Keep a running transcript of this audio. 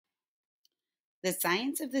The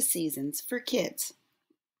Science of the Seasons for Kids.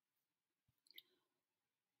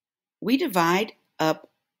 We divide up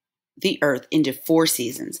the earth into 4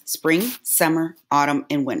 seasons: spring, summer, autumn,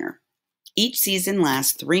 and winter. Each season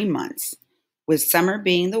lasts 3 months, with summer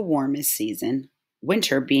being the warmest season,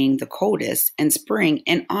 winter being the coldest, and spring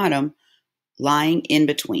and autumn lying in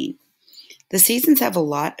between. The seasons have a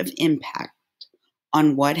lot of impact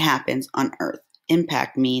on what happens on earth.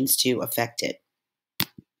 Impact means to affect it.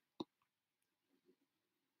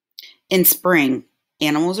 In spring,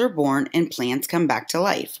 animals are born and plants come back to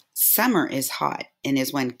life. Summer is hot and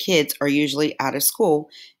is when kids are usually out of school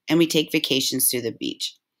and we take vacations to the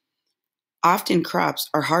beach. Often crops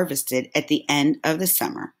are harvested at the end of the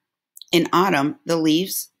summer. In autumn, the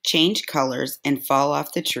leaves change colors and fall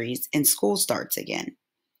off the trees and school starts again.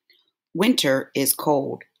 Winter is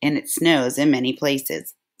cold and it snows in many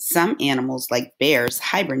places. Some animals, like bears,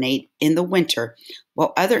 hibernate in the winter,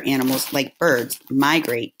 while other animals, like birds,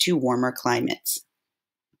 migrate to warmer climates.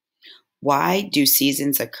 Why do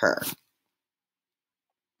seasons occur?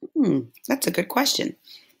 That's a good question.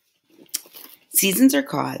 Seasons are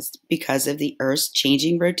caused because of the Earth's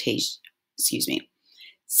changing rotation.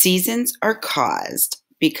 Seasons are caused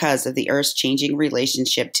because of the Earth's changing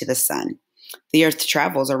relationship to the sun. The Earth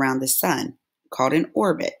travels around the sun, called an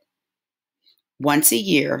orbit, once a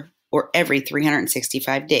year or every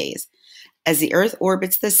 365 days. As the Earth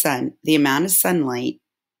orbits the sun, the amount of sunlight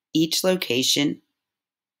each location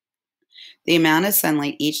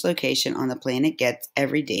on the planet gets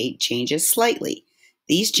every day changes slightly.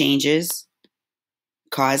 These changes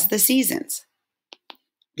cause the seasons.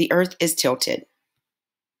 The Earth is tilted.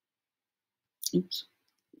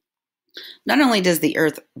 Not only does the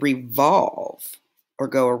Earth revolve or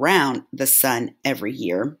go around the sun every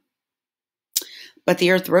year, but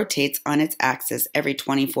the Earth rotates on its axis every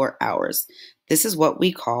 24 hours. This is what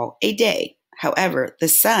we call a day. However, the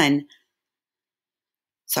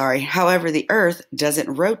Earth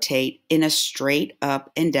doesn't rotate in a straight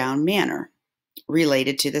up and down manner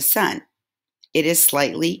related to the sun. It is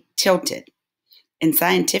slightly tilted. In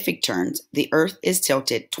scientific terms, the Earth is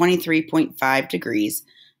tilted 23.5 degrees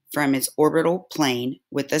from its orbital plane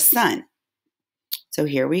with the sun. So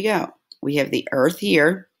here we go. We have the Earth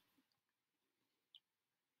here,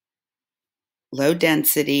 low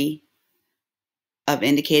density of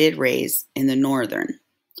indicated rays in the northern,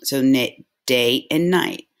 so day and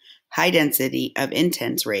night. High density of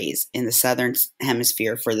intense rays in the southern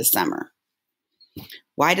hemisphere for the summer.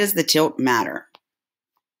 Why does the tilt matter?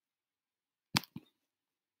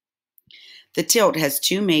 The tilt has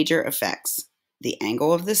two major effects: the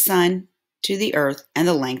angle of the sun to the earth and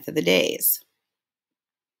the length of the days.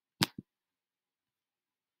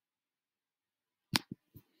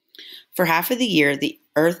 For half of the year, the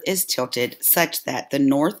earth is tilted such that the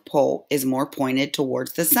North Pole is more pointed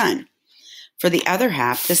towards the sun. For the other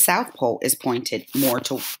half, the South Pole is pointed more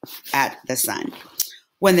at the sun.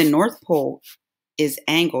 When the North Pole is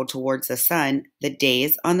angled towards the sun, the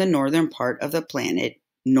days on the northern part of the planet,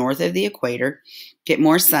 north of the equator, get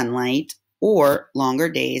more sunlight or longer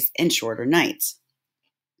days and shorter nights.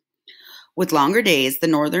 With longer days, the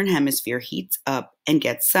northern hemisphere heats up and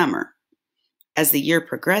gets summer. As the year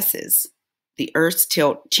progresses, the Earth's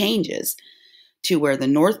tilt changes to where the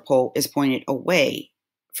North Pole is pointed away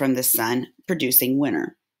from the sun, producing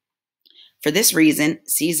winter. For this reason,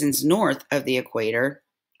 seasons north of the equator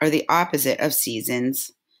are the opposite of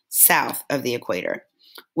seasons south of the equator.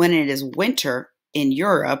 When it is winter in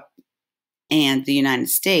Europe and the United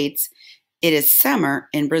States, it is summer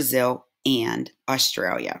in Brazil and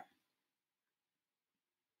Australia.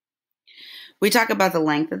 We talk about the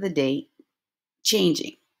length of the day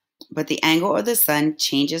changing, but the angle of the sun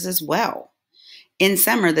changes as well. In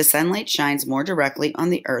summer, the sunlight shines more directly on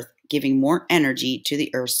the earth, giving more energy to the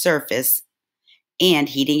earth's surface and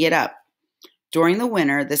heating it up. During the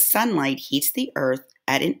winter, the sunlight heats the earth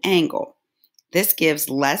at an angle. This gives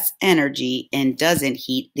less energy and doesn't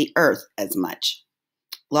heat the earth as much.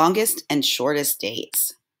 Longest and shortest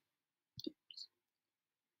days.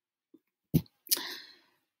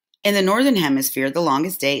 In the northern hemisphere, the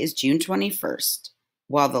longest day is June 21st,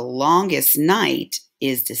 while the longest night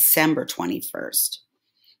is December 21st.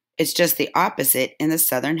 It's just the opposite in the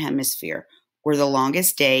southern hemisphere, where the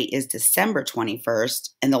longest day is December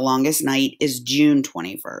 21st and the longest night is June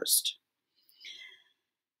 21st.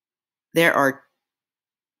 There are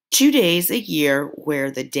 2 days a year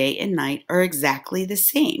where the day and night are exactly the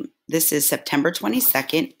same. This is September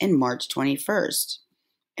 22nd and March 21st.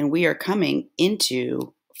 And we are coming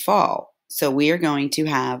into fall, so we are going to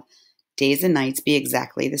have days and nights be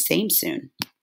exactly the same soon.